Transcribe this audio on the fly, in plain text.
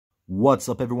What's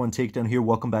up everyone, Takedown here,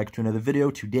 welcome back to another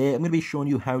video. Today I'm going to be showing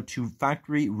you how to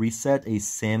factory reset a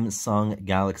Samsung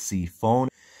Galaxy phone.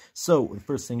 So the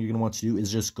first thing you're going to want to do is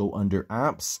just go under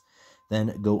apps,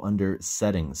 then go under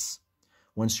settings.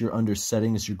 Once you're under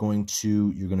settings, you're going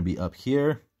to be up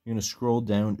here. You're going to scroll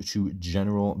down to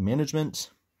general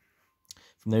management.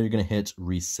 From there you're going to hit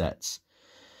reset.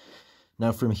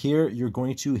 Now from here you're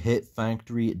going to hit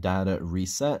factory data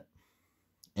reset.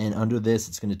 And under this,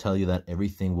 it's going to tell you that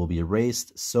everything will be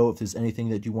erased. So if there's anything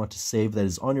that you want to save that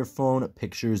is on your phone,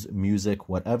 pictures, music,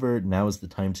 whatever, now is the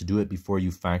time to do it before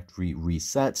you factory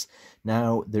reset.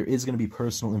 Now, there is going to be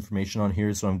personal information on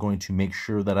here, so I'm going to make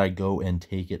sure that I go and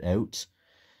take it out.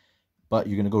 But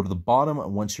you're going to go to the bottom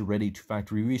once you're ready to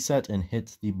factory reset and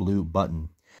hit the blue button.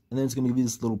 And then it's going to give you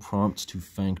this little prompt to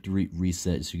factory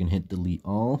reset. So you can hit delete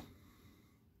all.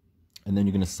 And then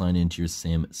you're going to sign into your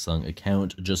Samsung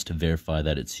account just to verify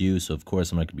that it's you. So, of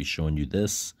course, I'm not going to be showing you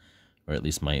this, or at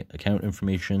least my account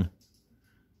information.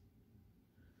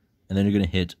 And then you're going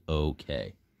to hit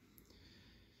OK.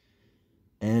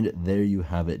 And there you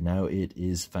have it. Now it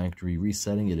is factory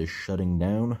resetting. It is shutting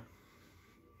down.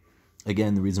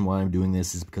 Again, the reason why I'm doing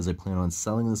this is because I plan on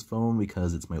selling this phone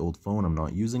because it's my old phone. I'm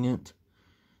not using it.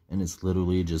 And it's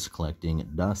literally just collecting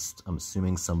dust. I'm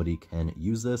assuming somebody can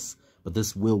use this, but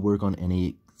this will work on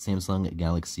any Samsung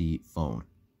Galaxy phone.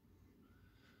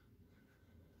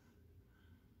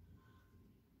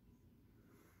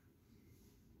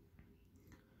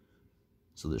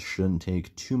 So this shouldn't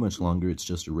take too much longer. It's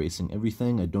just erasing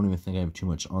everything. I don't even think I have too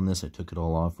much on this. I took it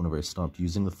all off whenever I stopped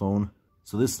using the phone.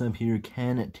 So this step here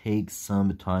can take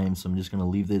some time, so I'm just going to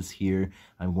leave this here.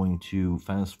 I'm going to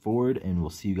fast forward, and we'll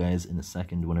see you guys in a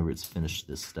second whenever it's finished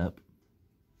this step.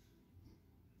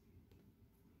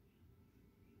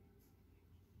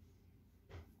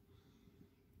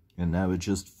 And now it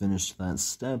just finished that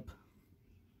step.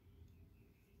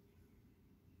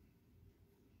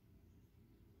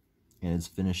 And it's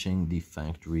finishing the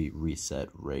factory reset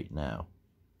right now.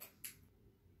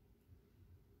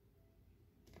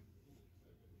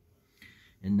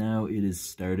 And now it is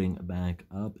starting back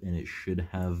up, and it should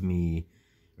have me,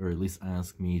 or at least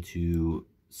ask me to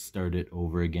start it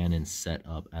over again and set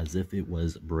up as if it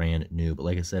was brand new. But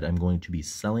like I said, I'm going to be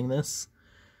selling this.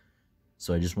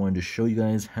 So I just wanted to show you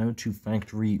guys how to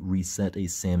factory reset a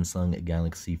Samsung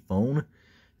Galaxy phone.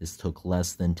 This took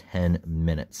less than 10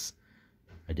 minutes.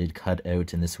 I did cut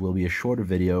out, and this will be a shorter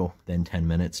video than 10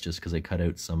 minutes just because I cut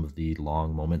out some of the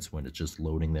long moments when it's just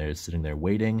loading there, sitting there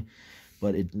waiting.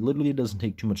 But it literally doesn't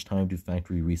take too much time to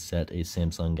factory reset a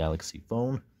Samsung Galaxy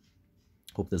phone.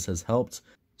 Hope this has helped.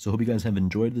 So hope you guys have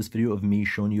enjoyed this video of me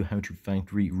showing you how to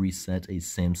factory reset a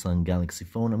Samsung Galaxy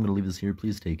phone. I'm going to leave this here.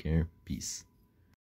 Please take care. Peace.